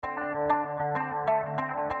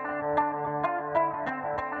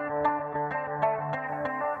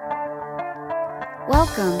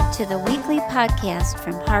Welcome to the weekly podcast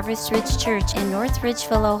from Harvest Ridge Church in North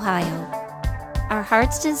Ridgeville, Ohio. Our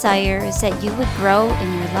heart's desire is that you would grow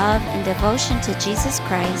in your love and devotion to Jesus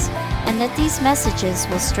Christ, and that these messages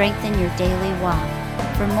will strengthen your daily walk.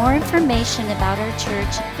 For more information about our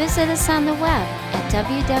church, visit us on the web at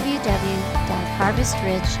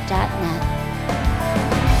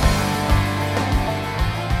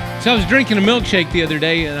www.harvestridge.net. So I was drinking a milkshake the other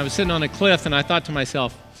day, and I was sitting on a cliff, and I thought to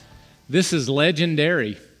myself, this is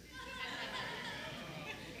legendary.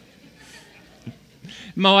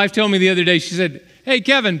 My wife told me the other day, she said, hey,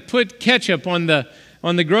 Kevin, put ketchup on the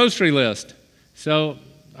grocery list. So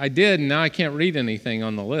I did, and now I can't read anything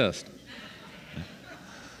on the list.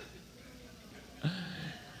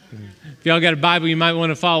 If y'all got a Bible, you might want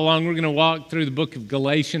to follow along. We're going to walk through the book of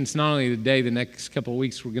Galatians. Not only today, the next couple of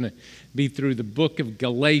weeks, we're going to be through the book of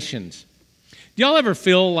Galatians. Do y'all ever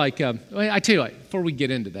feel like, I tell you what, before we get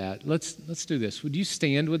into that, let's do this. Would you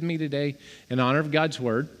stand with me today in honor of God's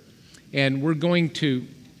word? And we're going to,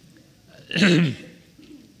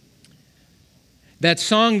 that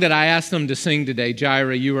song that I asked them to sing today,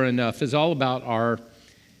 Jireh, You Are Enough, is all about our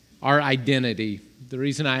identity. The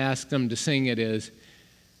reason I asked them to sing it is,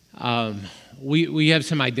 we have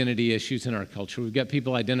some identity issues in our culture. We've got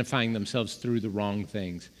people identifying themselves through the wrong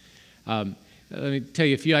things. Let me tell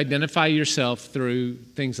you, if you identify yourself through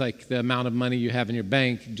things like the amount of money you have in your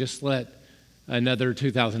bank, just let another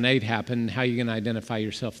 2008 happen. How are you going to identify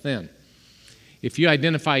yourself then? If you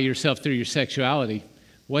identify yourself through your sexuality,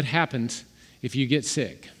 what happens if you get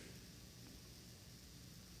sick?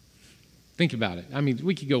 Think about it. I mean,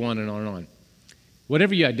 we could go on and on and on.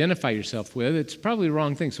 Whatever you identify yourself with, it's probably the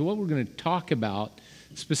wrong thing. So what we're going to talk about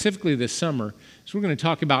specifically this summer is we're going to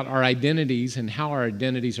talk about our identities and how our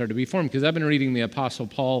identities are to be formed. Because I've been reading the Apostle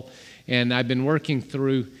Paul, and I've been working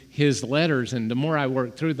through his letters, and the more I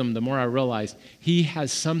work through them, the more I realize he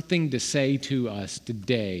has something to say to us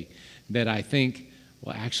today that I think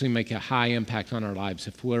will actually make a high impact on our lives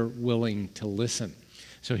if we're willing to listen.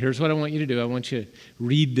 So here's what I want you to do. I want you to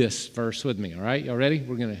read this verse with me, all right? Y'all ready?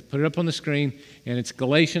 We're going to put it up on the screen, and it's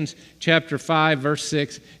Galatians chapter 5, verse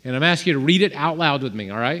 6, and I'm asking you to read it out loud with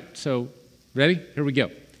me, all right? So, ready? Here we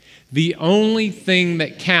go. The only thing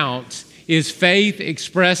that counts is faith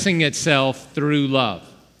expressing itself through love.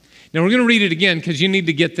 Now, we're going to read it again because you need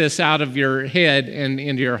to get this out of your head and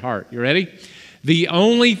into your heart. You ready? The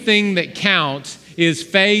only thing that counts is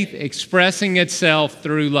faith expressing itself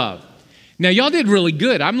through love. Now, y'all did really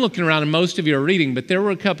good. I'm looking around and most of you are reading, but there were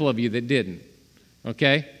a couple of you that didn't,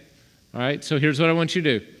 okay? All right, so here's what I want you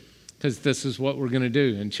to do, because this is what we're going to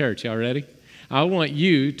do in church. Y'all ready? I want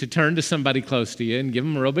you to turn to somebody close to you and give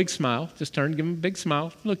them a real big smile. Just turn, give them a big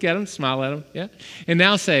smile. Look at them, smile at them, yeah? And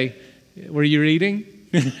now say, were you reading?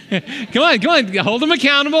 Come on, hold them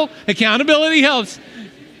accountable. Accountability helps.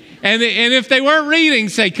 And if they weren't reading,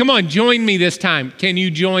 say, come on, join me this time. Can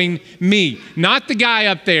you join me? Not the guy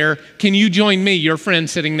up there. Can you join me, your friend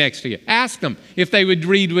sitting next to you? Ask them if they would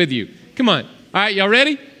read with you. Come on. All right, y'all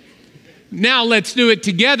ready? Now let's do it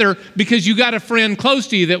together because you got a friend close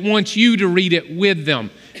to you that wants you to read it with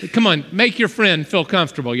them. Come on, make your friend feel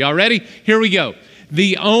comfortable. Y'all ready? Here we go.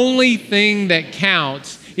 The only thing that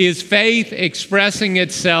counts is faith expressing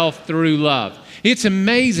itself through love. It's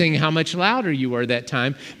amazing how much louder you were that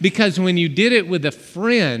time because when you did it with a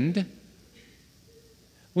friend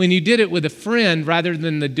rather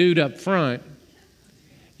than the dude up front,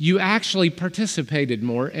 you actually participated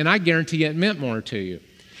more, and I guarantee it meant more to you.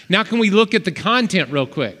 Now, can we look at the content real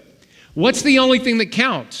quick? What's the only thing that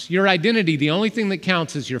counts? Your identity. The only thing that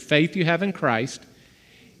counts is your faith you have in Christ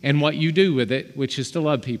and what you do with it, which is to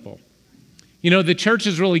love people. You know, the church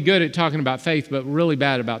is really good at talking about faith, but really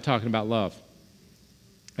bad about talking about love.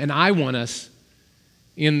 And I want us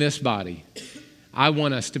in this body, I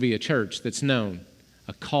want us to be a church that's known,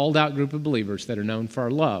 a called out group of believers that are known for our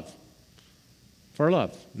love. For our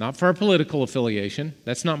love, not for our political affiliation.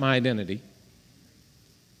 That's not my identity.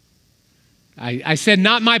 I said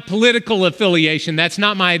not my political affiliation. That's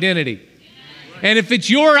not my identity. And if it's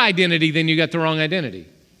your identity, then you got the wrong identity.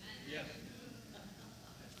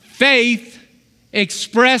 Faith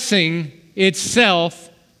expressing itself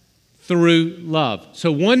through love.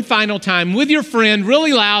 So one final time with your friend,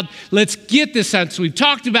 really loud, let's get this out. So we've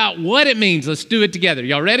talked about what it means. Let's do it together.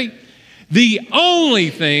 Y'all ready? The only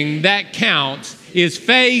thing that counts is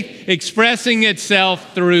faith expressing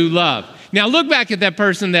itself through love. Now look back at that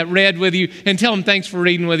person that read with you and tell them thanks for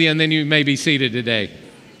reading with you, and then you may be seated today.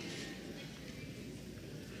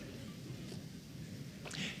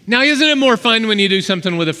 Now, isn't it more fun when you do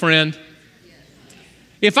something with a friend?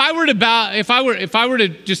 If I were to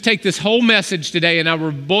just take this whole message today and I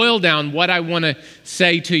were to boil down what I want to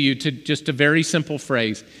say to you to just a very simple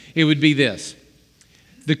phrase, it would be this: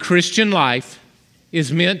 the Christian life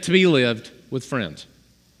is meant to be lived with friends.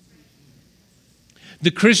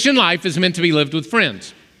 The Christian life is meant to be lived with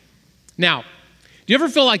friends. Now, do you ever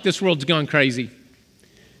feel like this world's gone crazy? Do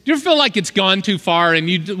you ever feel like it's gone too far and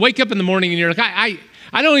you wake up in the morning and you're like,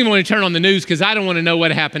 I don't even want to turn on the news because I don't want to know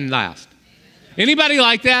what happened last? Anybody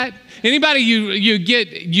like that? Anybody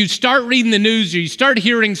you start reading the news or you start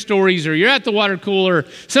hearing stories or you're at the water cooler,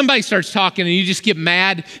 somebody starts talking and you just get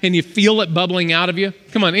mad and you feel it bubbling out of you?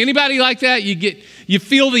 Come on, anybody like that? You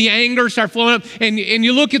feel the anger start flowing up and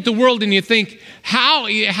you look at the world and you think, how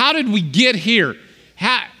did we get here?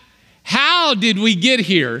 How did we get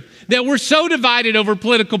here that we're so divided over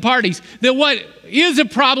political parties that what is a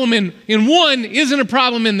problem in one isn't a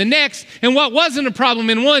problem in the next, and what wasn't a problem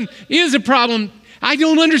in one is a problem? I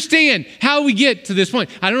don't understand how we get to this point.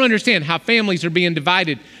 I don't understand how families are being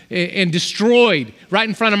divided and destroyed right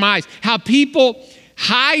in front of my eyes. How people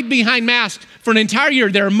hide behind masks for an entire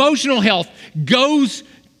year. Their emotional health goes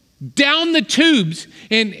down the tubes,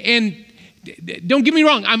 and don't get me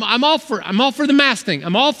wrong, I'm all for the mask thing.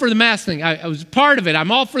 I'm all for the mask thing. I was part of it.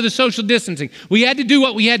 I'm all for the social distancing. We had to do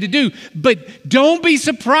what we had to do. But don't be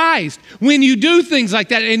surprised when you do things like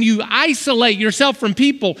that and you isolate yourself from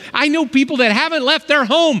people. I know people that haven't left their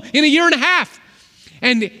home in a year and a half.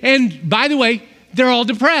 And by the way, they're all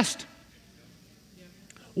depressed.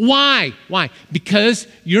 Why? Because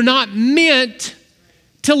you're not meant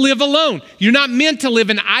to live alone. You're not meant to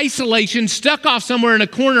live in isolation, stuck off somewhere in a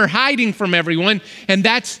corner, hiding from everyone. And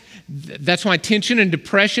that's why tension and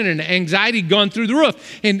depression and anxiety gone through the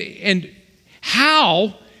roof. And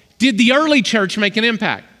how did the early church make an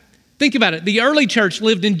impact? Think about it. The early church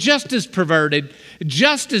lived in just as perverted,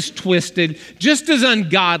 just as twisted, just as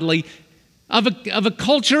ungodly of a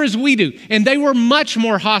culture as we do. And they were much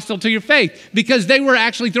more hostile to your faith because they were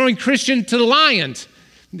actually throwing Christians to the lions.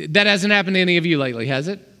 That hasn't happened to any of you lately, has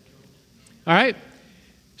it? All right.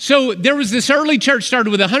 So there was this early church started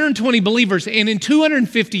with 120 believers, and in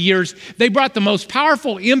 250 years, they brought the most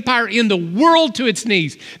powerful empire in the world to its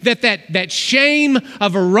knees. That shame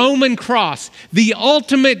of a Roman cross, the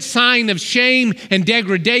ultimate sign of shame and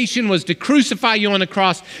degradation was to crucify you on a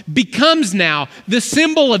cross, becomes now the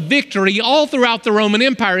symbol of victory all throughout the Roman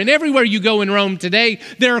Empire. And everywhere you go in Rome today,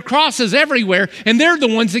 there are crosses everywhere, and they're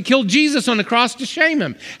the ones that killed Jesus on the cross to shame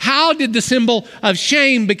him. How did the symbol of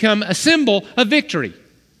shame become a symbol of victory?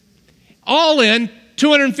 All in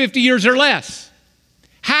 250 years or less.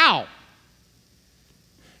 How?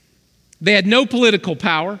 They had no political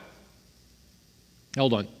power.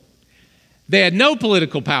 Hold on. They had no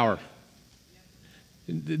political power.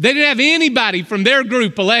 They didn't have anybody from their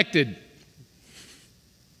group elected.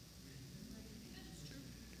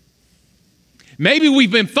 Maybe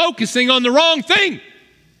we've been focusing on the wrong thing.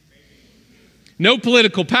 No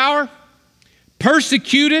political power,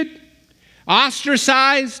 persecuted,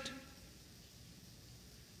 ostracized,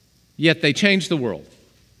 yet they changed the world.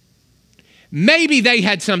 Maybe they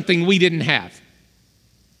had something we didn't have.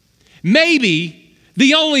 Maybe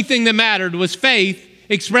the only thing that mattered was faith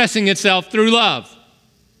expressing itself through love.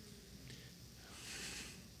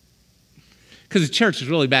 Because the church is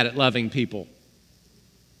really bad at loving people.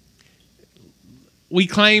 We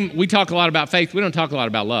talk a lot about faith. We don't talk a lot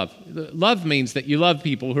about love. Love means that you love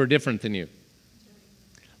people who are different than you.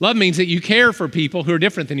 Love means that you care for people who are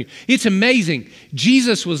different than you. It's amazing.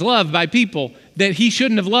 Jesus was loved by people that he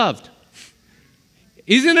shouldn't have loved.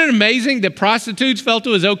 Isn't it amazing that prostitutes felt it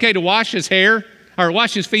was okay to wash his hair or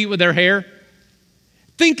wash his feet with their hair?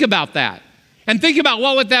 Think about that. And think about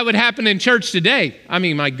what that would happen in church today. I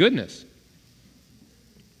mean, my goodness.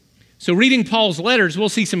 So reading Paul's letters, we'll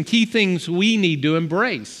see some key things we need to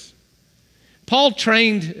embrace. Paul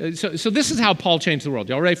trained, so this is how Paul changed the world.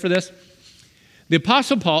 Y'all ready for this? The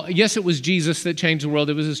Apostle Paul, yes, it was Jesus that changed the world.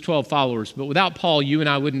 It was his 12 followers. But without Paul, you and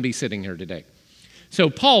I wouldn't be sitting here today. So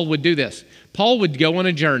Paul would do this. Paul would go on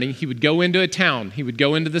a journey. He would go into a town. He would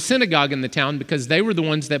go into the synagogue in the town because they were the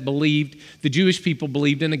ones that believed, the Jewish people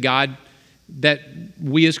believed in a God that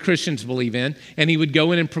we as Christians believe in, and he would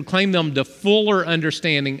go in and proclaim them the fuller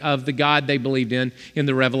understanding of the God they believed in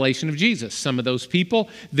the revelation of Jesus. Some of those people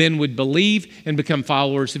then would believe and become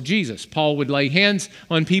followers of Jesus. Paul would lay hands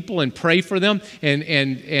on people and pray for them,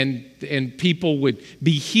 and people would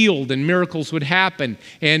be healed and miracles would happen.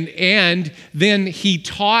 And then he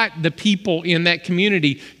taught the people in that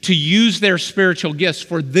community to use their spiritual gifts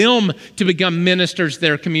for them to become ministers to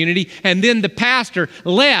their community. And then the pastor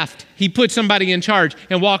left. He put somebody in charge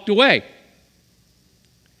and walked away.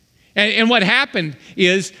 And what happened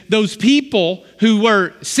is those people who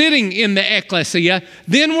were sitting in the ecclesia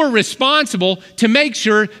then were responsible to make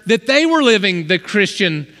sure that they were living the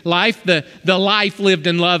Christian life, the life lived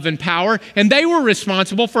in love and power, and they were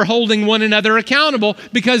responsible for holding one another accountable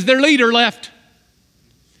because their leader left.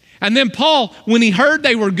 And then Paul, when he heard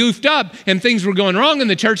they were goofed up and things were going wrong in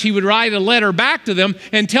the church, he would write a letter back to them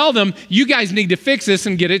and tell them, you guys need to fix this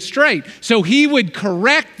and get it straight. So he would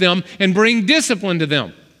correct them and bring discipline to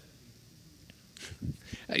them.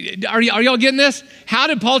 Are y'all getting this? How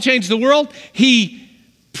did Paul change the world? He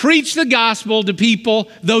preached the gospel to people.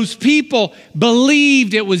 Those people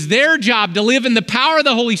believed it was their job to live in the power of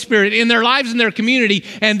the Holy Spirit in their lives and their community.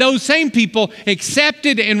 And those same people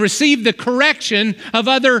accepted and received the correction of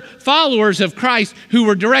other followers of Christ who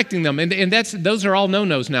were directing them. And those are all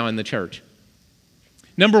no-nos now in the church.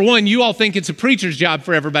 Number one, you all think it's a preacher's job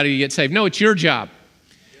for everybody to get saved. No, it's your job.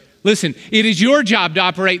 Listen, it is your job to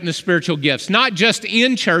operate in the spiritual gifts, not just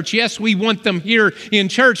in church. Yes, we want them here in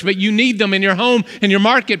church, but you need them in your home, in your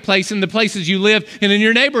marketplace, in the places you live, and in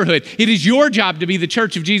your neighborhood. It is your job to be the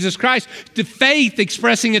church of Jesus Christ, to faith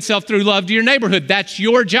expressing itself through love to your neighborhood. That's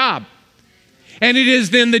your job. And it is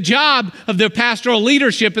then the job of the pastoral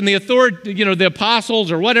leadership and the authority, the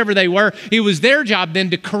apostles or whatever they were. It was their job then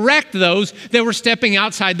to correct those that were stepping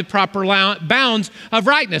outside the proper bounds of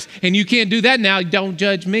rightness. And you can't do that now. Don't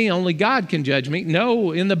judge me. Only God can judge me.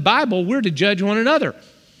 No, in the Bible, we're to judge one another.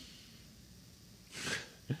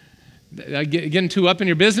 Getting too up in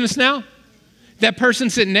your business now? That person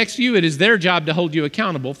sitting next to you, it is their job to hold you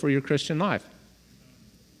accountable for your Christian life.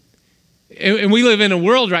 And we live in a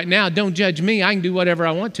world right now, don't judge me, I can do whatever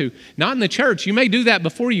I want to. Not in the church. You may do that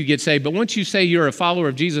before you get saved, but once you say you're a follower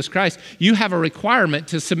of Jesus Christ, you have a requirement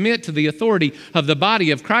to submit to the authority of the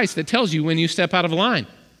body of Christ that tells you when you step out of line.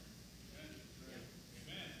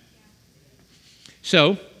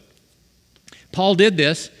 So, Paul did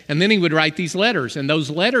this, and then he would write these letters. And those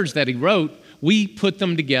letters that he wrote, we put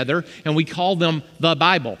them together and we call them the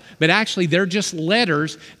Bible. But actually, they're just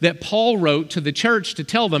letters that Paul wrote to the church to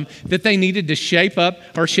tell them that they needed to shape up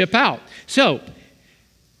or ship out. So,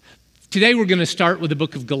 today we're going to start with the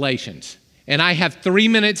book of Galatians. And I have 3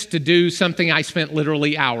 minutes to do something I spent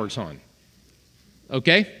literally hours on.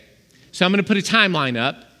 Okay? So I'm going to put a timeline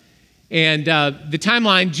up. And the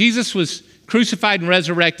timeline, Jesus was crucified and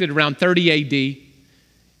resurrected around 30 AD.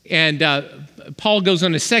 And Paul goes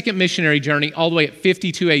on a second missionary journey all the way at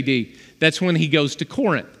 52 AD. That's when he goes to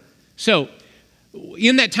Corinth. So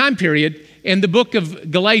in that time period, and the book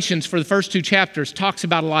of Galatians for the first 2 chapters talks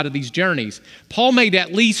about a lot of these journeys. Paul made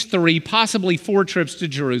at least 3, possibly 4 trips to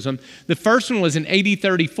Jerusalem. The first one was in AD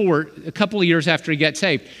 34, a couple of years after he got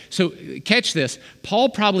saved. So catch this. Paul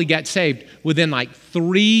probably got saved within like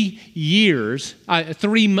 3 years,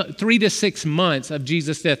 3 to 6 months of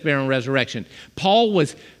Jesus' death, burial, and resurrection. Paul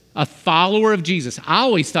was a follower of Jesus. I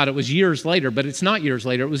always thought it was years later, but it's not years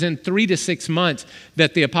later. It was in 3 to 6 months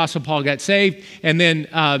that the Apostle Paul got saved. And then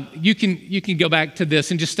you can go back to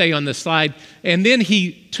this and just stay on the slide. And then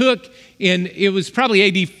he took it was probably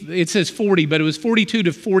AD, it says 40, but it was 46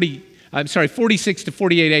 to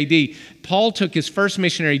 48 AD. Paul took his first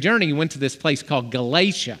missionary journey. He went to this place called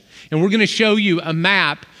Galatia. And we're going to show you a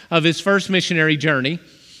map of his first missionary journey.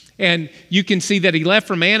 And you can see that he left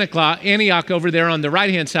from Antioch over there on the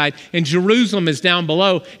right-hand side, and Jerusalem is down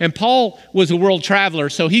below. And Paul was a world traveler,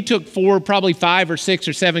 so he took 4, probably 5 or 6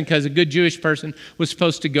 or 7, because a good Jewish person was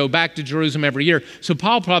supposed to go back to Jerusalem every year. So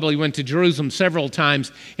Paul probably went to Jerusalem several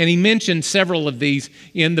times, and he mentioned several of these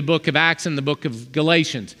in the book of Acts and the book of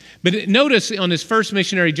Galatians. But notice on his first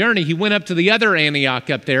missionary journey, he went up to the other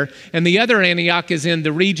Antioch up there, and the other Antioch is in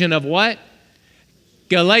the region of what?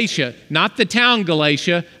 Galatia, not the town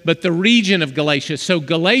Galatia, but the region of Galatia. So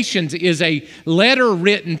Galatians is a letter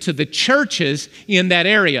written to the churches in that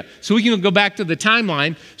area. So we can go back to the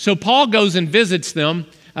timeline. So Paul goes and visits them.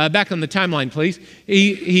 Back on the timeline, please.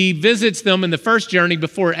 He visits them in the first journey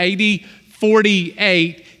before AD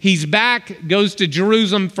 48. He's back, goes to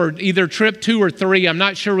Jerusalem for either trip 2 or 3, I'm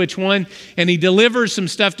not sure which one, and he delivers some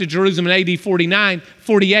stuff to Jerusalem in AD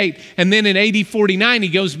 48, and then in AD 49 he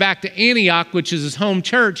goes back to Antioch, which is his home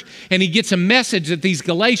church, and he gets a message that these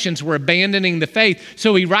Galatians were abandoning the faith,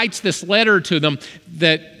 so he writes this letter to them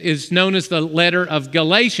that is known as the letter of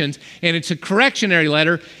Galatians, and it's a correctionary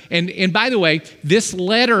letter, and by the way, this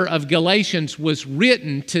letter of Galatians was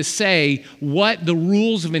written to say what the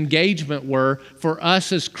rules of engagement were for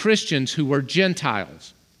us as Christians who were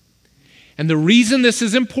Gentiles. And the reason this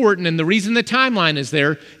is important and the reason the timeline is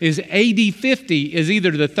there is AD 50 is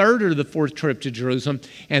either the 3rd or the 4th trip to Jerusalem.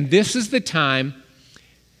 And this is the time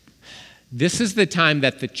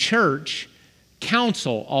that the church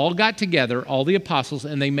council all got together, all the apostles,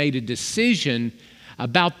 and they made a decision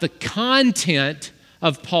about the content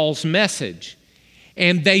of Paul's message.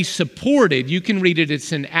 And they supported, you can read it,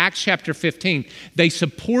 it's in Acts chapter 15. They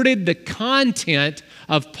supported the content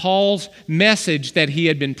of Paul's message that he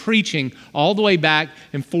had been preaching all the way back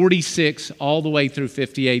in 46, all the way through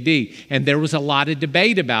 50 AD. And there was a lot of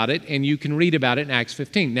debate about it, and you can read about it in Acts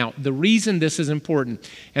 15. Now, the reason this is important,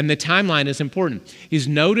 and the timeline is important, is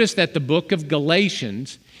notice that the book of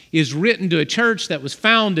Galatians is written to a church that was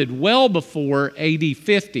founded well before AD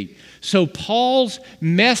 50. So Paul's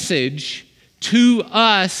message to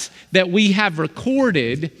us that we have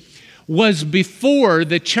recorded was before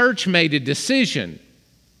the church made a decision.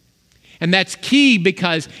 And that's key,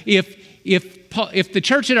 because if the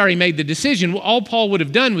church had already made the decision, all Paul would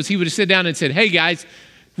have done was he would have sat down and said, hey guys,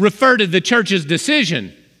 refer to the church's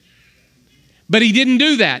decision. But he didn't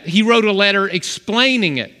do that. He wrote a letter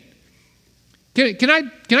explaining it. Can I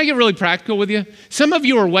get really practical with you? Some of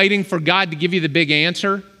you are waiting for God to give you the big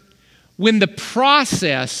answer when the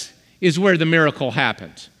process is where the miracle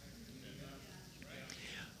happens.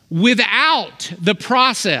 Without the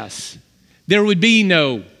process, there would be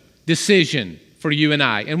no decision for you and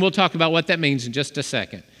I. And we'll talk about what that means in just a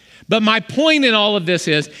second. But my point in all of this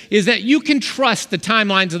is that you can trust the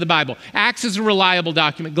timelines of the Bible. Acts is a reliable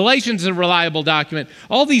document. Galatians is a reliable document.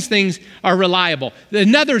 All these things are reliable.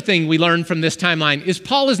 Another thing we learn from this timeline is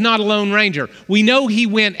Paul is not a lone ranger. We know he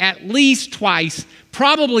went at least twice,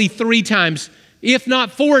 probably 3 times, if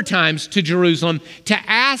not 4 times, to Jerusalem to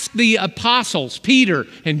ask the apostles, Peter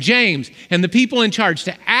and James, and the people in charge,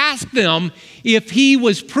 to ask them if he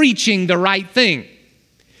was preaching the right thing.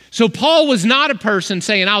 So Paul was not a person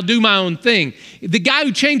saying, I'll do my own thing. The guy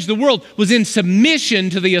who changed the world was in submission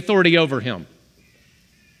to the authority over him.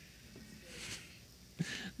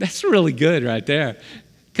 That's really good right there.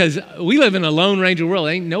 Because we live in a Lone Ranger world.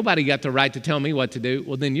 Ain't nobody got the right to tell me what to do.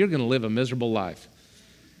 Well, then you're going to live a miserable life.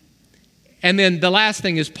 And then the last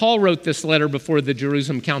thing is Paul wrote this letter before the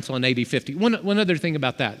Jerusalem Council in AD 50. One other thing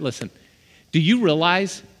about that. Listen, do you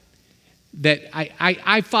realize that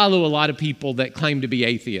I follow a lot of people that claim to be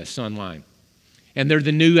atheists online? And they're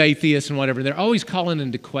the new atheists and whatever. They're always calling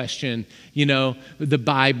into question, the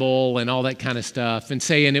Bible and all that kind of stuff, and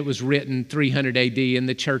saying it was written 300 AD and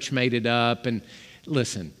the church made it up. And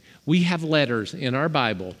listen, we have letters in our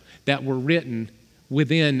Bible that were written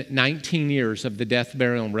within 19 years of the death,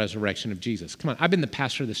 burial, and resurrection of Jesus. Come on, I've been the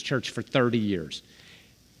pastor of this church for 30 years.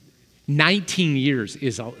 19 years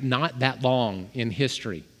is not that long in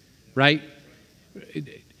history, right?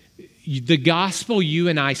 The gospel you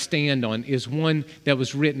and I stand on is one that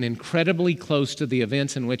was written incredibly close to the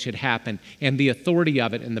events in which it happened, and the authority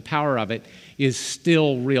of it and the power of it is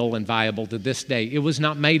still real and viable to this day. It was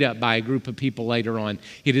not made up by a group of people later on.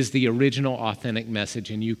 It is the original authentic message,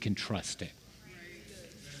 and you can trust it.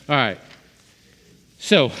 All right.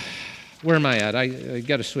 So, where am I at? I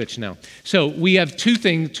got to switch now. So we have two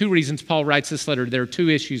reasons Paul writes this letter. There are 2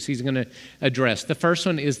 issues he's going to address. The first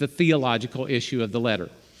one is the theological issue of the letter.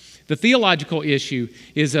 The theological issue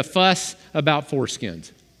is a fuss about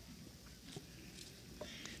foreskins.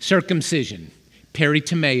 Circumcision,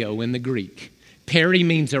 peritomeo in the Greek. Peri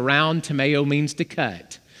means around, tomeo means to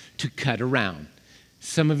cut around.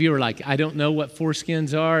 Some of you are like, I don't know what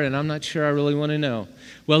foreskins are, and I'm not sure I really want to know.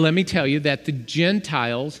 Well, let me tell you that the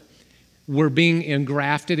Gentiles were being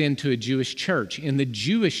engrafted into a Jewish church. In the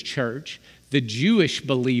Jewish church, the Jewish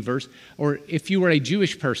believers, or if you were a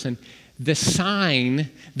Jewish person, the sign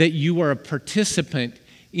that you are a participant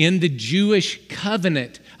in the Jewish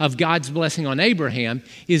covenant of God's blessing on Abraham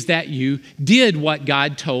is that you did what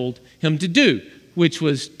God told him to do, which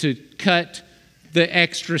was to cut the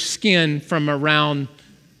extra skin from around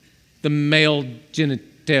the male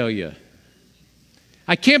genitalia.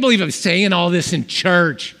 I can't believe I'm saying all this in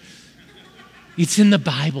church. It's in the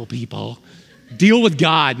Bible, people. Deal with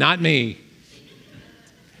God, not me.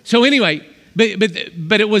 So anyway,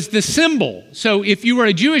 but it was the symbol. So if you were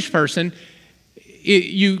a Jewish person,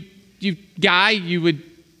 you would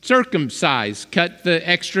circumcise, cut the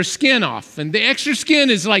extra skin off. And the extra skin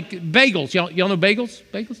is like bagels. Y'all know bagels?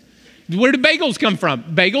 Bagels? Where did bagels come from?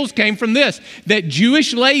 Bagels came from this, that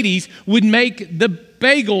Jewish ladies would make the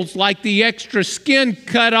bagels like the extra skin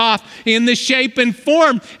cut off in the shape and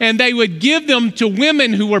form, and they would give them to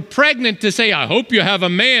women who were pregnant to say, I hope you have a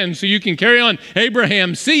man so you can carry on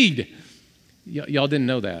Abraham's seed. Y'all didn't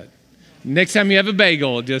know that. Next time you have a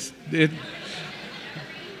bagel,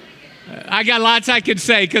 I got lots I could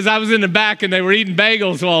say because I was in the back and they were eating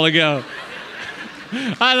bagels a while ago.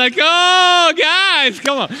 I'm like, oh, guys,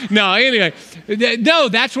 come on. No, anyway, No,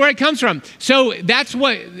 that's where it comes from. So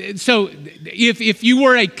if you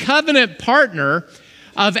were a covenant partner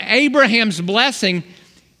of Abraham's blessing,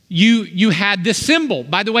 you had this symbol.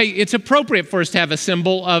 By the way, it's appropriate for us to have a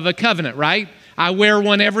symbol of a covenant, right? I wear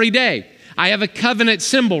one every day. I have a covenant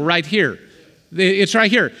symbol right here. It's right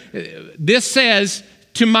here. This says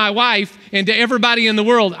to my wife and to everybody in the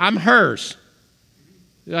world, I'm hers.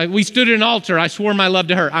 We stood at an altar. I swore my love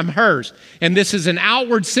to her. I'm hers. And this is an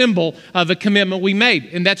outward symbol of a commitment we made.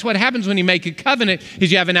 And that's what happens when you make a covenant,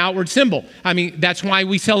 is you have an outward symbol. I mean, that's why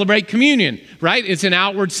we celebrate communion, right? It's an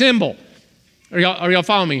outward symbol. Are y'all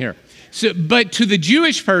following me here? So, but to the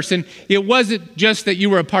Jewish person, it wasn't just that you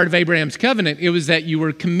were a part of Abraham's covenant. It was that you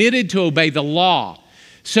were committed to obey the law.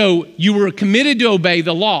 So you were committed to obey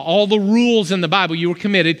the law, all the rules in the Bible. You were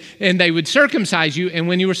committed, and they would circumcise you. And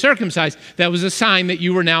when you were circumcised, that was a sign that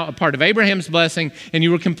you were now a part of Abraham's blessing, and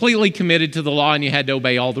you were completely committed to the law, and you had to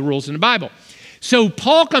obey all the rules in the Bible. So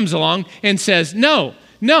Paul comes along and says, no,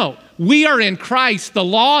 we are in Christ. The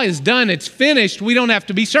law is done. It's finished. We don't have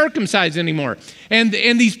to be circumcised anymore. And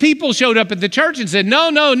these people showed up at the church and said, no,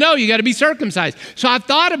 you got to be circumcised. So I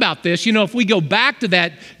thought about this. If we go back to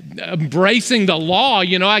that embracing the law,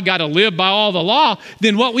 I got to live by all the law,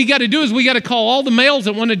 then what we got to do is we got to call all the males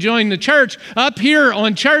that want to join the church up here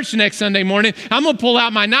on church next Sunday morning. I'm going to pull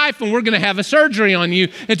out my knife and we're going to have a surgery on you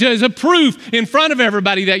as a proof in front of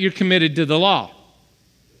everybody that you're committed to the law.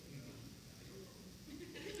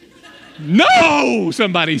 No,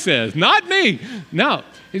 somebody says, not me. No,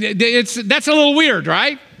 that's a little weird,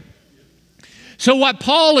 right? So what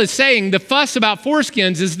Paul is saying, the fuss about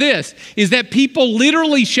foreskins is this, is that people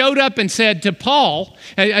literally showed up and said to Paul,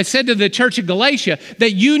 I said to the church of Galatia,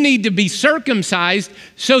 that you need to be circumcised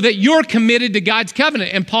so that you're committed to God's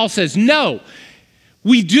covenant. And Paul says, no,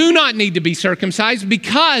 we do not need to be circumcised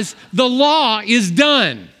because the law is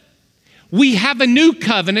done. We have a new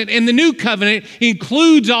covenant, and the new covenant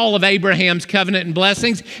includes all of Abraham's covenant and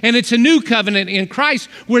blessings, and it's a new covenant in Christ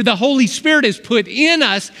where the Holy Spirit is put in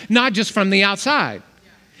us, not just from the outside.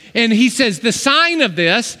 And he says the sign of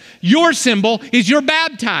this, your symbol, is you're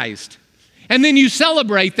baptized. And then you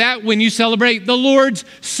celebrate that when you celebrate the Lord's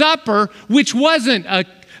Supper, which wasn't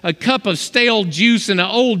a cup of stale juice and an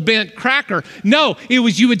old bent cracker. No, it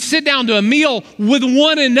was you would sit down to a meal with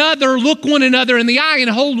one another, look one another in the eye, and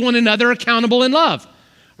hold one another accountable in love.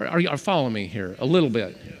 Are you following me here a little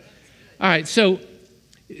bit? All right, so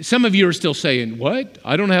some of you are still saying, what?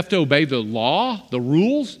 I don't have to obey the law, the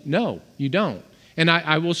rules? No, you don't. And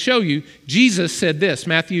I will show you. Jesus said this,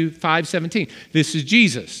 Matthew 5:17. This is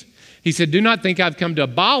Jesus. He said, do not think I've come to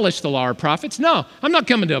abolish the law or prophets. No, I'm not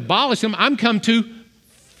coming to abolish them. I'm come to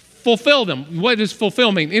fulfill them. What does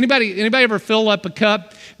fulfill mean? Anybody ever fill up a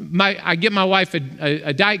cup? I get my wife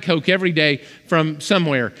a Diet Coke every day from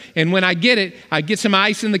somewhere. And when I get it, I get some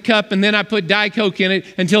ice in the cup and then I put Diet Coke in it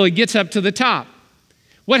until it gets up to the top.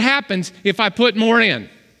 What happens if I put more in?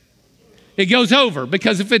 It goes over,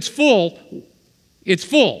 because if it's full, it's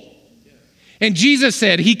full. And Jesus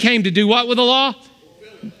said he came to do what with the law?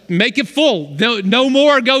 Make it full. No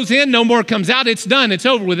more goes in, no more comes out. It's done. It's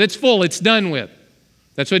over with. It's full. It's done with.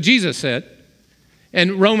 That's what Jesus said.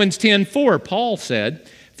 And Romans 10:4, Paul said,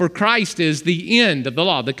 for Christ is the end of the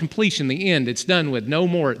law, the completion, the end. It's done with, no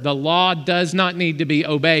more. The law does not need to be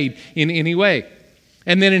obeyed in any way.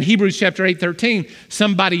 And then in Hebrews chapter 8:13,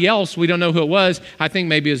 somebody else, we don't know who it was, I think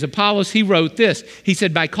maybe it was Apollos, he wrote this. He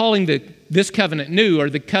said, by calling this covenant new, or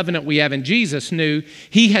the covenant we have in Jesus new,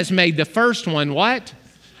 he has made the first one what?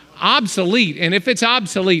 Obsolete. And if it's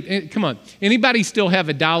obsolete, come on, anybody still have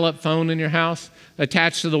a dial-up phone in your house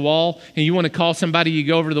attached to the wall, and you want to call somebody, you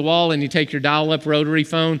go over to the wall and you take your dial-up rotary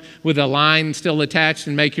phone with a line still attached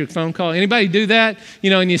and make your phone call? Anybody do that?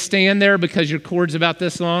 And you stand there because your cord's about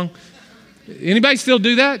this long? Anybody still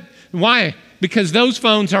do that? Why? Because those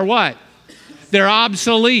phones are what? They're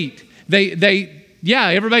obsolete.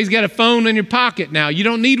 Everybody's got a phone in your pocket now. You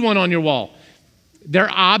don't need one on your wall.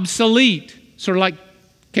 They're obsolete, sort of like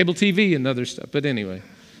cable TV and other stuff. But anyway.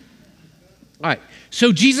 All right.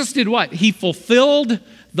 So Jesus did what? He fulfilled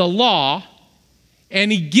the law,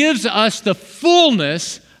 and he gives us the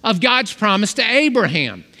fullness of God's promise to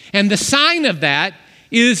Abraham. And the sign of that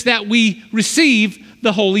is that we receive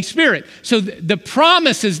the Holy Spirit. So the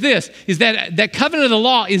promise is this, is that covenant of the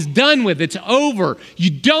law is done with. It's over. You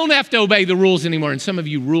don't have to obey the rules anymore. And some of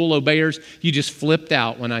you rule obeyers, you just flipped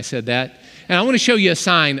out when I said that. And I want to show you a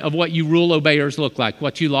sign of what you rule obeyers look like,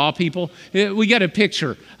 what you law people. We got a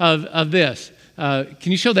picture of this.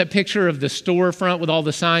 Can you show that picture of the storefront with all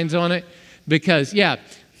the signs on it? Because,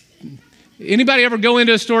 Anybody ever go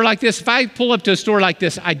into a store like this? If I pull up to a store like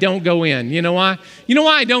this, I don't go in. You know why? You know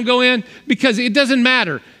why I don't go in? Because it doesn't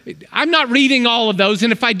matter. I'm not reading all of those,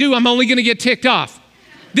 and if I do, I'm only going to get ticked off.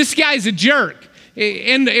 This guy's a jerk.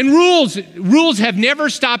 And rules have never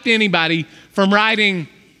stopped anybody from writing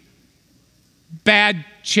bad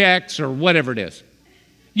checks or whatever it is.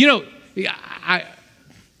 You know,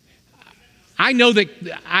 I know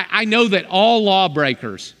that all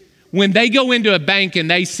lawbreakers, when they go into a bank and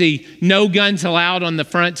they see no guns allowed on the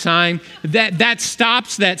front sign, that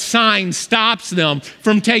sign stops them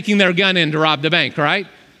from taking their gun in to rob the bank, right?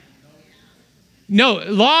 No,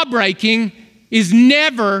 law breaking is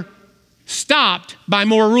never stopped by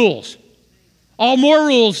more rules. All more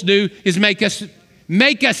rules do is make us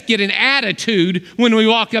get an attitude when we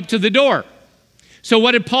walk up to the door. So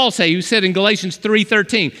what did Paul say? He said in Galatians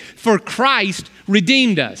 3:13, "For Christ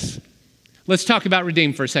redeemed us." Let's talk about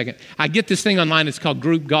redeemed for a second. I get this thing online, it's called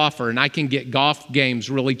Group Golfer, and I can get golf games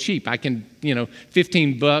really cheap. I can,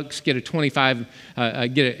 $15, get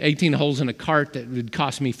get 18 holes in a cart that would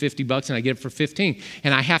cost me $50, and I get it for 15.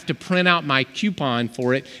 And I have to print out my coupon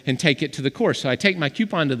for it and take it to the course. So I take my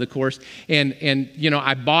coupon to the course, and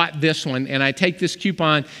I bought this one, and I take this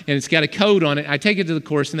coupon, and it's got a code on it. I take it to the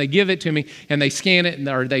course, and they give it to me, and they scan it,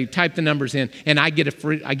 or they type the numbers in, and I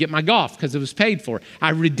get my golf because it was paid for. I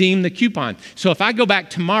redeem the coupon. So if I go back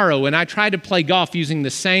tomorrow and I try to play golf using the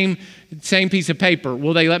same piece of paper,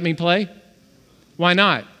 will they let me play? Why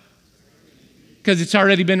not? Because it's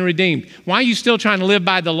already been redeemed. Why are you still trying to live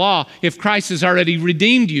by the law if Christ has already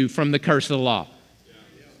redeemed you from the curse of the law?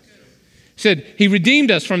 He said, he redeemed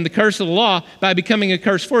us from the curse of the law by becoming a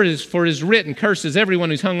curse for his written, curses everyone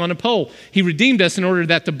who's hung on a pole. He redeemed us in order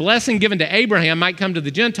that the blessing given to Abraham might come to the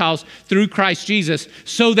Gentiles through Christ Jesus,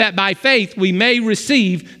 so that by faith we may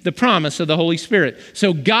receive the promise of the Holy Spirit.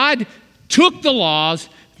 So God took the law,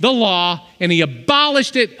 and he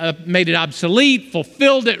abolished it, made it obsolete,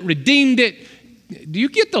 fulfilled it, redeemed it. Do you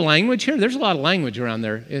get the language here? There's a lot of language around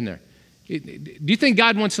there, isn't there? Do you think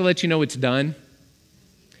God wants to let you know it's done?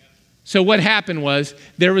 So what happened was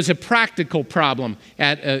there was a practical problem,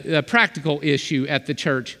 a practical issue at the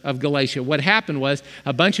church of Galatia. What happened was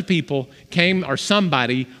a bunch of people came, or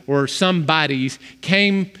somebody or somebodies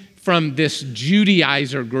came from this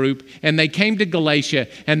Judaizer group, and they came to Galatia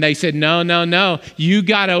and they said, no, you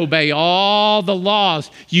got to obey all the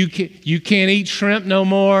laws. You can't eat shrimp no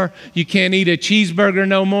more. You can't eat a cheeseburger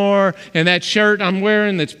no more. And that shirt I'm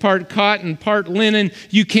wearing that's part cotton, part linen,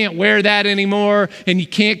 you can't wear that anymore. And you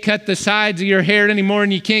can't cut the sides of your hair anymore,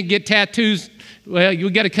 and you can't get tattoos. Well,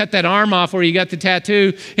 you got to cut that arm off where you got the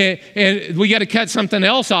tattoo, and we got to cut something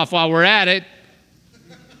else off while we're at it.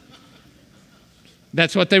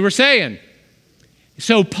 That's what they were saying.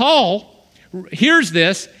 So Paul hears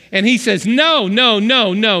this, and he says, no.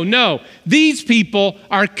 These people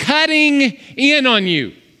are cutting in on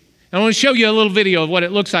you. I want to show you a little video of what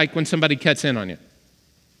it looks like when somebody cuts in on you.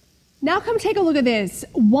 Now come take a look at this.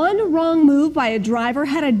 One wrong move by a driver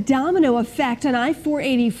had a domino effect on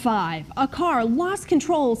I-485. A car lost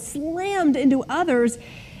control, slammed into others.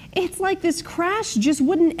 It's like this crash just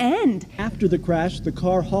wouldn't end. After the crash, the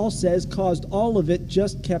car, Hall says, caused all of it,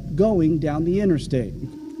 just kept going down the interstate.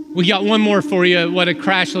 We got one more for you, what a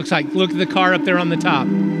crash looks like. Look at the car up there on the top.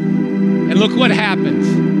 And look what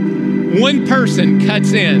happens. One person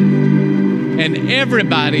cuts in, and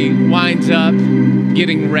everybody winds up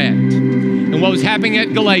getting wrecked. And what was happening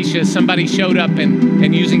at Galatia, somebody showed up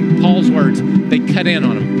and using Paul's words, they cut in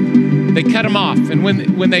on them. They cut them off. And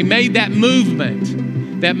when they made that movement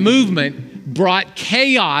brought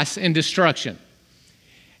chaos and destruction.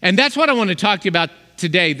 And that's what I want to talk to you about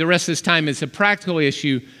today. The rest of this time is a practical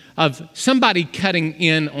issue of somebody cutting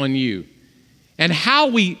in on you. And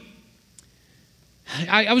how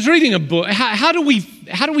I was reading a book. How do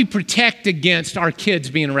we protect against our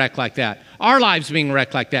kids being wrecked like that? Our lives being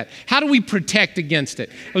wrecked like that? How do we protect against it?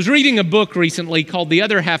 I was reading a book recently called The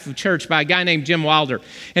Other Half of Church by a guy named Jim Wilder.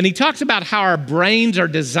 And he talks about how our brains are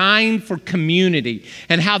designed for community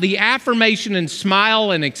and how the affirmation and smile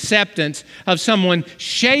and acceptance of someone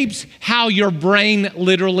shapes how your brain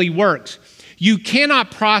literally works. You cannot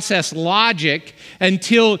process logic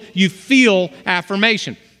until you feel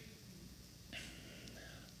affirmation.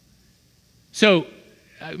 So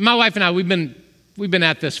my wife and I, we've been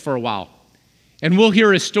at this for a while. And we'll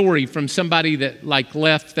hear a story from somebody that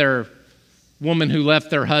left their woman who left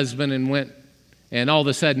their husband and went and all of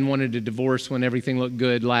a sudden wanted a divorce when everything looked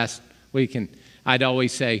good last week. And I'd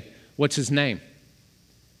always say, what's his name?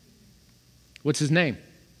 What's his name?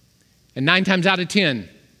 And 9 times out of 10,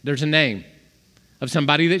 there's a name of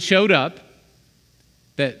somebody that showed up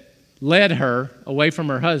that led her away from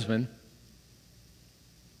her husband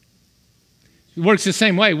It works the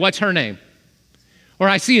same way. What's her name? Or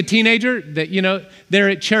I see a teenager that, they're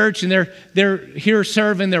at church and they're here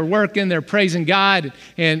serving, they're working, they're praising God,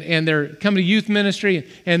 and they're coming to youth ministry,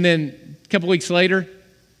 and then a couple weeks later,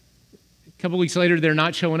 they're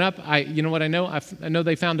not showing up. You know what I know? I know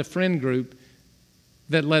they found a friend group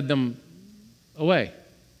that led them away.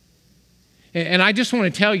 And I just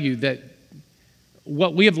want to tell you that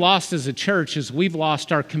what we have lost as a church is we've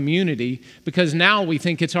lost our community, because now we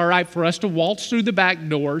think it's all right for us to waltz through the back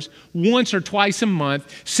doors once or twice a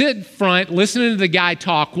month, sit in front, listening to the guy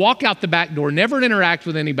talk, walk out the back door, never interact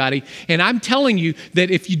with anybody. And I'm telling you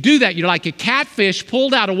that if you do that, you're like a catfish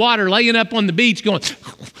pulled out of water, laying up on the beach going,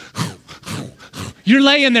 you're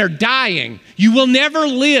laying there dying. You will never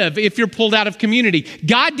live if you're pulled out of community.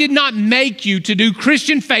 God did not make you to do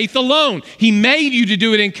Christian faith alone. He made you to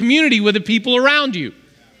do it in community with the people around you.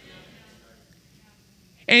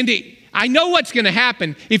 And I know what's going to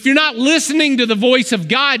happen. If you're not listening to the voice of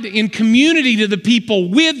God in community to the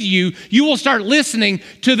people with you, you will start listening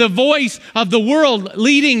to the voice of the world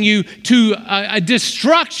leading you to a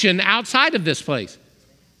destruction outside of this place.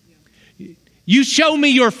 You show me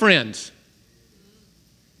your friends.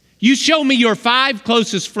 You show me your 5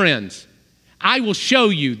 closest friends. I will show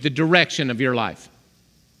you the direction of your life.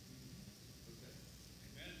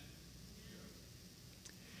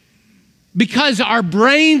 Because our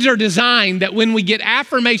brains are designed that when we get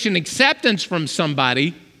affirmation, acceptance from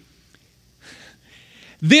somebody,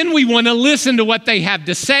 then we want to listen to what they have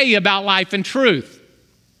to say about life and truth.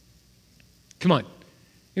 Come on.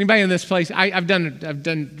 Anybody in this place? I've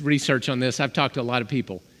done research on this. I've talked to a lot of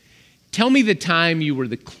people. Tell me the time you were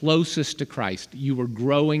the closest to Christ, you were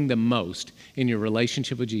growing the most in your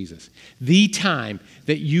relationship with Jesus. The time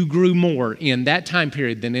that you grew more in that time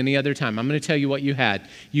period than any other time. I'm going to tell you what you had.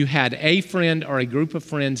 You had a friend or a group of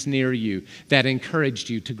friends near you that encouraged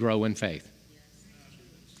you to grow in faith.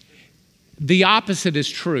 The opposite is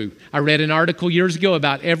true. I read an article years ago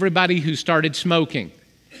about everybody who started smoking.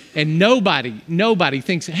 And nobody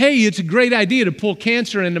thinks, hey, it's a great idea to pull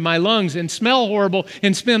cancer into my lungs and smell horrible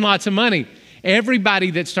and spend lots of money.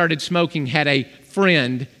 Everybody that started smoking had a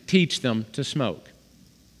friend teach them to smoke.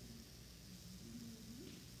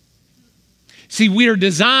 See, we are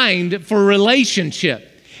designed for relationship.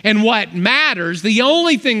 And what matters, the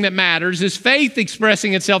only thing that matters, is faith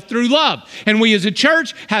expressing itself through love. And we as a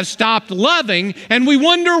church have stopped loving, and we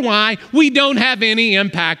wonder why we don't have any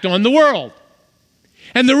impact on the world.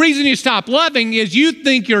 And the reason you stop loving is you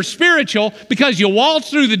think you're spiritual because you waltz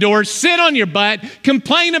through the door, sit on your butt,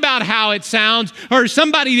 complain about how it sounds, or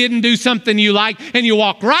somebody didn't do something you like, and you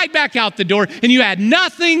walk right back out the door, and you add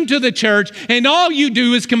nothing to the church, and all you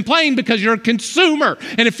do is complain because you're a consumer.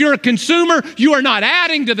 And if you're a consumer, you are not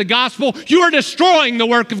adding to the gospel. You are destroying the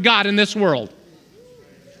work of God in this world.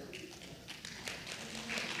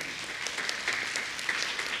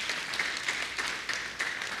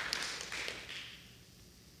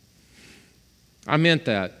 I meant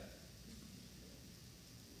that.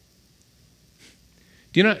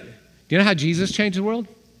 Do you know how Jesus changed the world?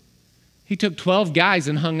 He took 12 guys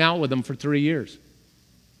and hung out with them for 3 years.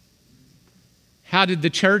 How did the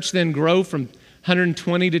church then grow from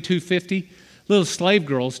 120 to 250? Little slave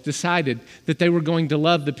girls decided that they were going to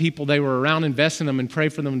love the people they were around, invest in them, and pray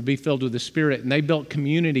for them to be filled with the Spirit. And they built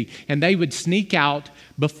community. And they would sneak out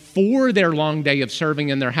before their long day of serving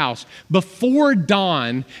in their house. Before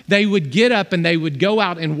dawn, they would get up and they would go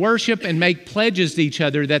out and worship and make pledges to each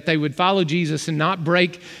other that they would follow Jesus and not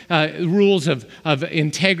break rules of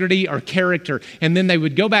integrity or character. And then they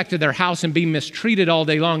would go back to their house and be mistreated all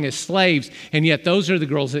day long as slaves. And yet those are the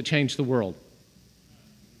girls that changed the world.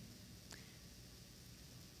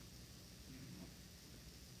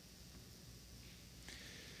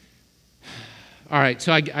 All right,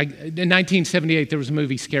 so in 1978, there was a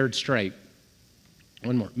movie, Scared Straight.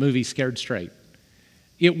 One more, movie, Scared Straight.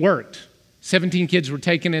 It worked. 17 kids were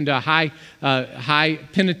taken into a high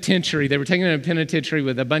penitentiary. They were taken into a penitentiary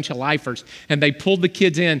with a bunch of lifers, and they pulled the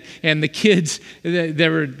kids in, and the kids, they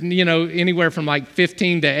were, anywhere from like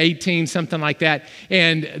 15 to 18, something like that,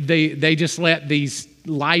 and they just let these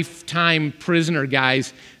lifetime prisoner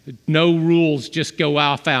guys, no rules, just go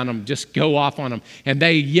off on them. And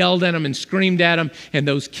they yelled at them and screamed at them, and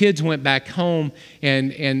those kids went back home,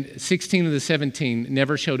 and 16 of the 17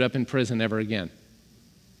 never showed up in prison ever again.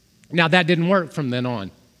 Now, that didn't work from then on.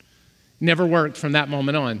 Never worked from that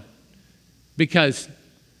moment on. Because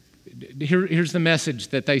here's the message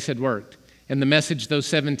that they said worked, and the message those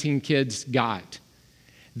 17 kids got.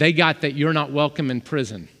 They got that you're not welcome in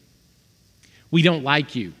prison. We don't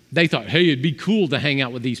like you. They thought, hey, it'd be cool to hang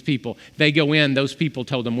out with these people. They go in, those people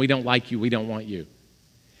told them, we don't like you, we don't want you.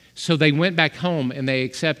 So they went back home and they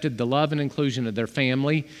accepted the love and inclusion of their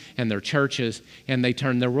family and their churches, and they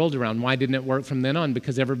turned their world around. Why didn't it work from then on?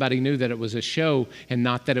 Because everybody knew that it was a show and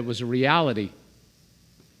not that it was a reality.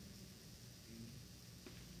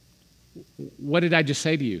 What did I just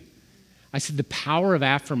say to you? I said the power of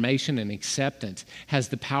affirmation and acceptance has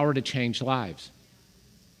the power to change lives.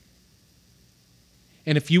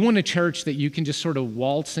 And if you want a church that you can just sort of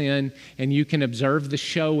waltz in and you can observe the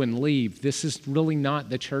show and leave, this is really not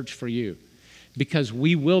the church for you. Because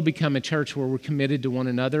we will become a church where we're committed to one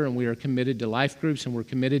another, and we are committed to life groups, and we're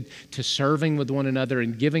committed to serving with one another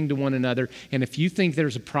and giving to one another. And if you think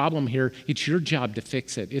there's a problem here, it's your job to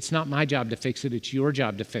fix it. It's not my job to fix it. It's your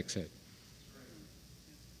job to fix it.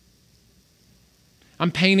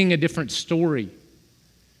 I'm painting a different story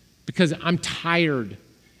because I'm tired.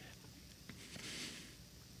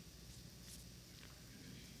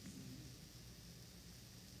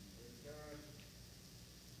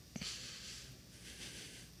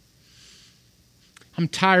 I'm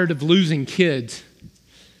tired of losing kids. I'm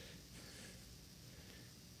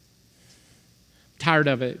tired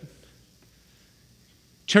of it.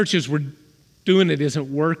 Churches, we're doing it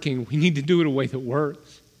isn't working. We need to do it a way that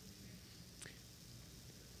works.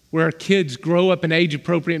 Where our kids grow up in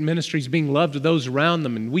age-appropriate ministries being loved of those around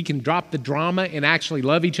them, and we can drop the drama and actually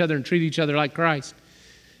love each other and treat each other like Christ.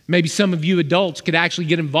 Maybe some of you adults could actually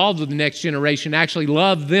get involved with the next generation, actually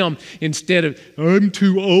love them instead of, I'm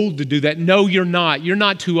too old to do that. No, you're not. You're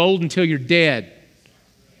not too old until you're dead.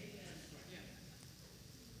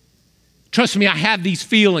 Trust me, I have these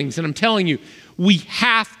feelings, and I'm telling you, we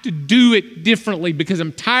have to do it differently because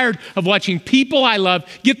I'm tired of watching people I love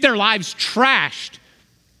get their lives trashed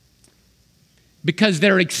because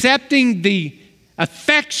they're accepting the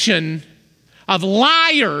affection of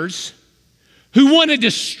liars who want to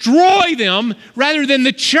destroy them rather than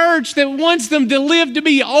the church that wants them to live to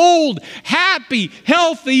be old, happy,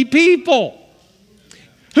 healthy people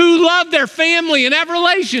who love their family and have a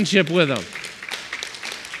relationship with them.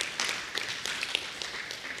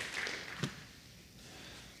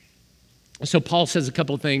 So Paul says a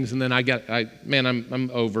couple of things, and then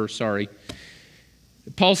I'm over, sorry.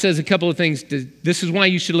 Paul says a couple of things. This is why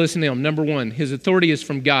you should listen to him. Number one, his authority is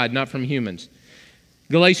from God, not from humans.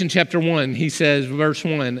 Galatians chapter 1, he says, verse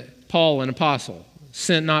 1, Paul, an apostle,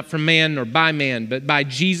 sent not from man nor by man, but by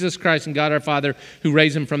Jesus Christ and God our Father who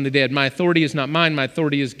raised him from the dead. My authority is not mine, my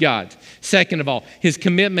authority is God's. Second of all, his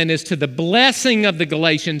commitment is to the blessing of the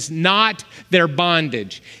Galatians, not their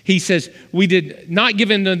bondage. He says, we did not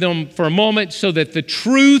give in to them for a moment so that the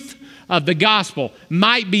truth of the gospel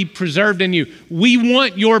might be preserved in you. We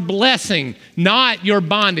want your blessing, not your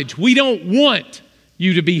bondage. We don't want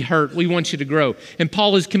you to be hurt. We want you to grow. And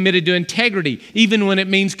Paul is committed to integrity, even when it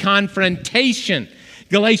means confrontation.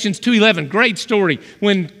 Galatians 2:11, great story.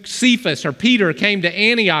 When Cephas or Peter came to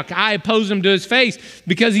Antioch, I opposed him to his face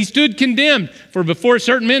because he stood condemned. For before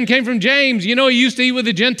certain men came from James, he used to eat with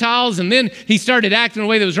the Gentiles, and then he started acting in a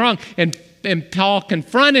way that was wrong. And Paul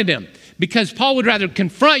confronted him because Paul would rather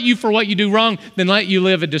confront you for what you do wrong than let you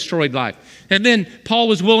live a destroyed life. And then Paul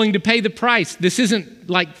was willing to pay the price. This isn't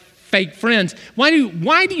like fake friends. Why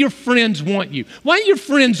do your friends want you? Why do your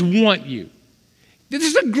friends want you? This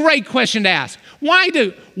is a great question to ask. Why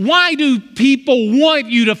do people want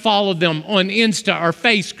you to follow them on Insta or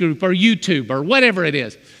Facebook or YouTube or whatever it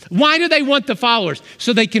is? Why do they want the followers?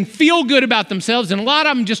 So they can feel good about themselves, and a lot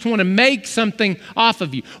of them just want to make something off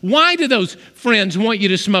of you. Why do those friends want you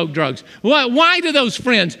to smoke drugs? Why do those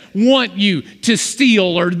friends want you to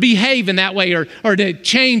steal or behave in that way or to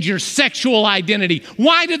change your sexual identity?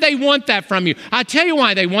 Why do they want that from you? I tell you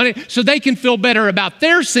why they want it, so they can feel better about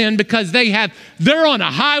their sin because they're on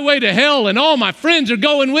a highway to hell and all my friends are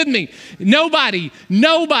going with me. Nobody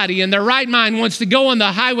in their right mind wants to go on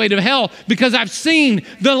the highway to hell because I've seen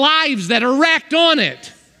the lives that are wrecked on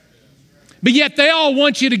it. But yet they all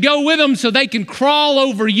want you to go with them so they can crawl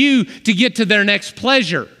over you to get to their next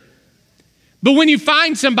pleasure. But when you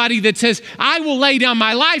find somebody that says, I will lay down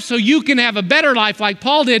my life so you can have a better life like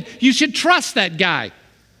Paul did, you should trust that guy.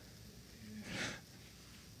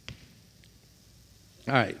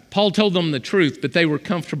 All right, Paul told them the truth, but they were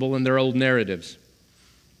comfortable in their old narratives.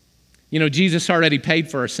 Jesus already paid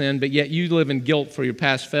for our sin, but yet you live in guilt for your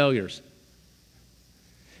past failures.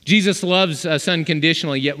 Jesus loves us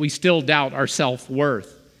unconditionally, yet we still doubt our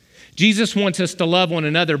self-worth. Jesus wants us to love one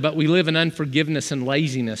another, but we live in unforgiveness and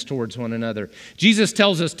laziness towards one another. Jesus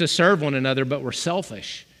tells us to serve one another, but we're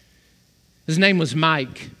selfish. His name was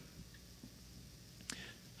Mike.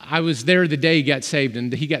 I was there the day he got saved,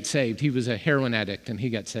 and he got saved. He was a heroin addict, and he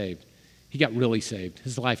got saved. He got really saved.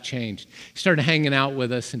 His life changed. He started hanging out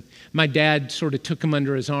with us, and my dad sort of took him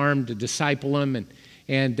under his arm to disciple him.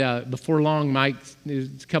 And before long, a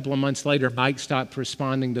couple of months later, Mike stopped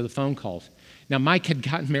responding to the phone calls. Now, Mike had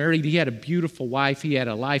gotten married. He had a beautiful wife. He had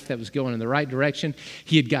a life that was going in the right direction.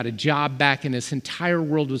 He had got a job back, and his entire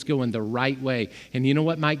world was going the right way. And you know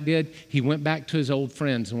what Mike did? He went back to his old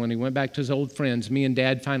friends. And when he went back to his old friends, me and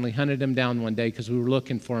Dad finally hunted him down one day because we were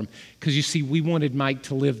looking for him. Because you see, we wanted Mike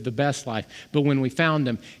to live the best life. But when we found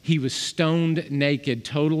him, he was stoned naked,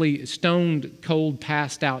 totally stoned, cold,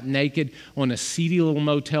 passed out naked on a seedy little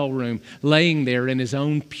motel room, laying there in his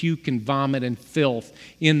own puke and vomit and filth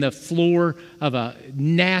in the floor of a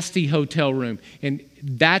nasty hotel room. And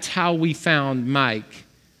that's how we found Mike.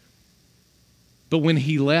 But when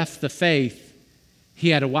he left the faith, he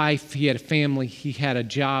had a wife, he had a family, he had a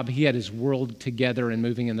job, he had his world together and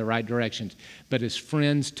moving in the right directions. But his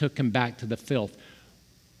friends took him back to the filth.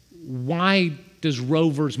 Why does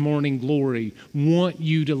Rover's Morning Glory want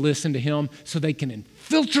you to listen to him? So they can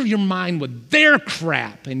infiltrate your mind with their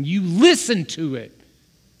crap and you listen to it.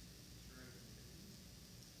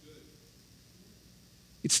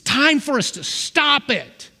 It's time for us to stop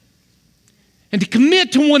it and to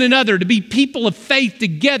commit to one another, to be people of faith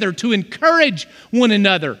together, to encourage one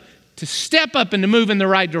another, to step up and to move in the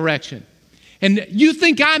right direction. And you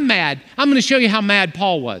think I'm mad? I'm going to show you how mad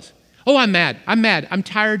Paul was. Oh, I'm mad. I'm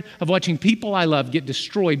tired of watching people I love get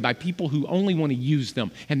destroyed by people who only want to use them.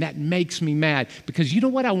 And that makes me mad because you know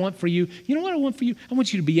what I want for you? You know what I want for you? I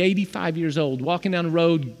want you to be 85 years old, walking down the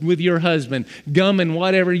road with your husband, gumming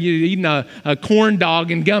whatever you're eating, a corn dog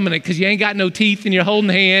and gumming it because you ain't got no teeth and you're holding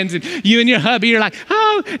hands. And you and your hubby are like,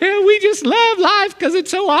 oh, yeah, we just love life because it's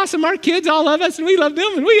so awesome. Our kids all love us and we love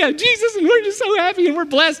them and we have Jesus and we're just so happy and we're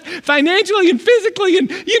blessed financially and physically. And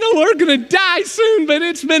you know, we're going to die soon, but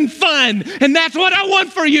it's been fun. And that's what I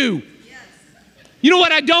want for you. Yes. You know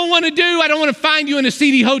what I don't want to do? I don't want to find you in a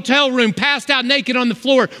seedy hotel room, passed out naked on the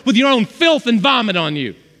floor with your own filth and vomit on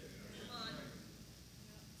you.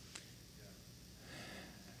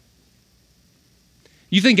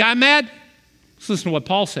 You think I'm mad? Let's listen to what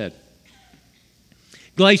Paul said.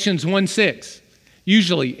 Galatians 1:6.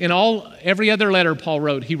 Usually, in every other letter Paul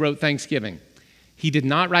wrote, he wrote thanksgiving. He did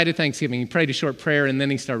not write a thanksgiving. He prayed a short prayer, and then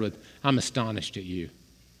he started with, I'm astonished at you.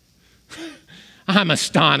 I'm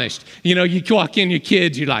astonished. You know, you walk in your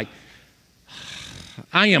kids, you're like,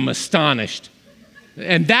 I am astonished.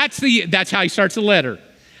 And that's how he starts the letter.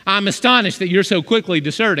 I'm astonished that you're so quickly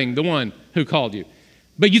deserting the one who called you.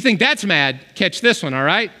 But you think that's mad? Catch this one, all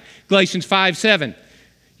right? Galatians 5:7.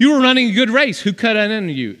 You were running a good race. Who cut in on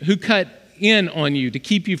you? Who cut in on you to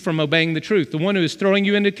keep you from obeying the truth? The one who is throwing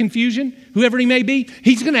you into confusion, whoever he may be,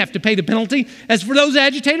 he's going to have to pay the penalty. As for those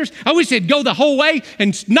agitators, I wish they'd go the whole way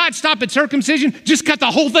and not stop at circumcision, just cut the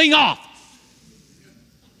whole thing off.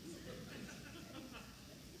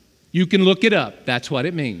 You can look it up. That's what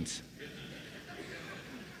it means.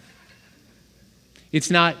 It's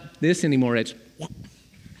not this anymore. It's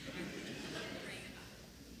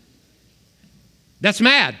that's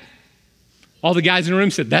mad. All the guys in the room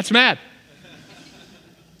said, that's mad.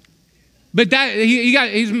 But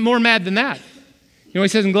he's more mad than that. You know what he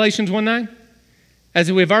says in Galatians 1:9? As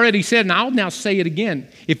we've already said, and I'll now say it again,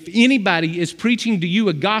 if anybody is preaching to you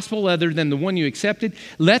a gospel other than the one you accepted,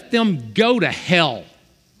 let them go to hell.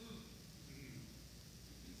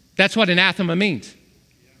 That's what anathema means.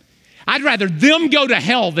 I'd rather them go to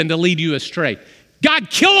hell than to lead you astray. God,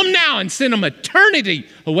 kill them now and send them eternity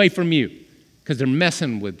away from you because they're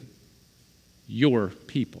messing with your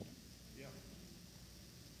people.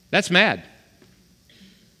 That's mad.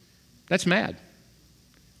 That's mad.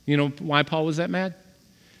 You know why Paul was that mad?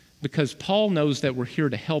 Because Paul knows that we're here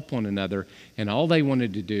to help one another, and all they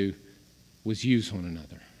wanted to do was use one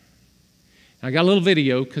another. I got a little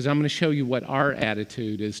video because I'm going to show you what our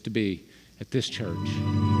attitude is to be at this church.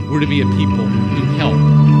 We're to be a people who help,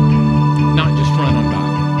 not just run on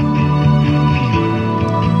by.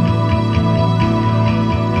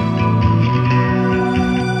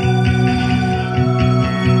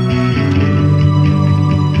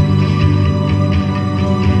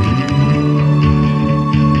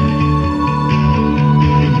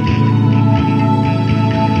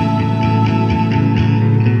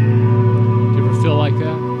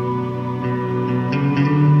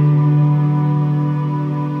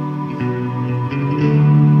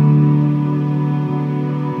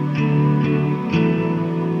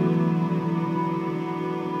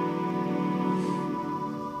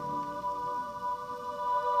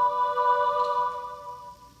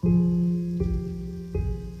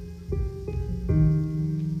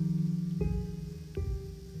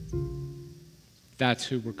 That's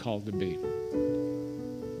who we're called to be.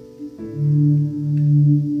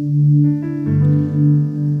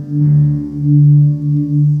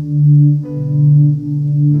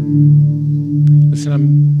 Listen,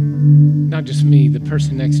 I'm not just me, the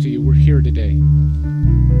person next to you. We're here today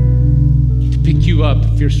to pick you up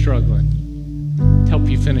if you're struggling, to help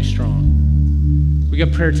you finish strong. We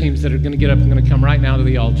got prayer teams that are going to get up and going to come right now to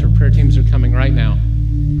the altar. Prayer teams are coming right now.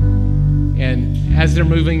 And as they're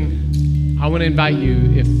moving, I want to invite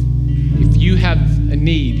you, if you have a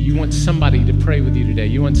need, you want somebody to pray with you today,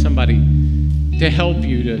 you want somebody to help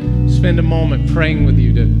you, to spend a moment praying with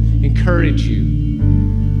you, to encourage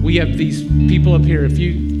you. We have these people up here. If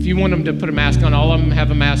you want them to put a mask on, all of them have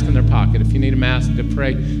a mask in their pocket. If you need a mask to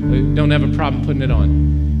pray, don't have a problem putting it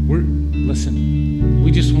on. Listen, we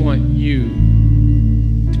just want you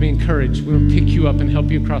to be encouraged. We'll pick you up and help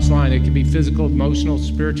you across the line. It can be physical, emotional,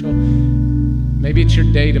 spiritual. Maybe it's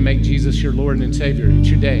your day to make Jesus your Lord and Savior. It's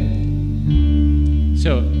your day.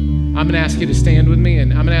 So I'm going to ask you to stand with me,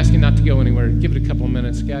 and I'm going to ask you not to go anywhere. Give it a couple of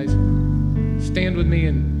minutes, guys. Stand with me,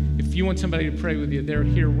 and if you want somebody to pray with you, they're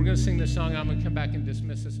here. We're going to sing this song. I'm going to come back and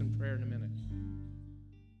dismiss this.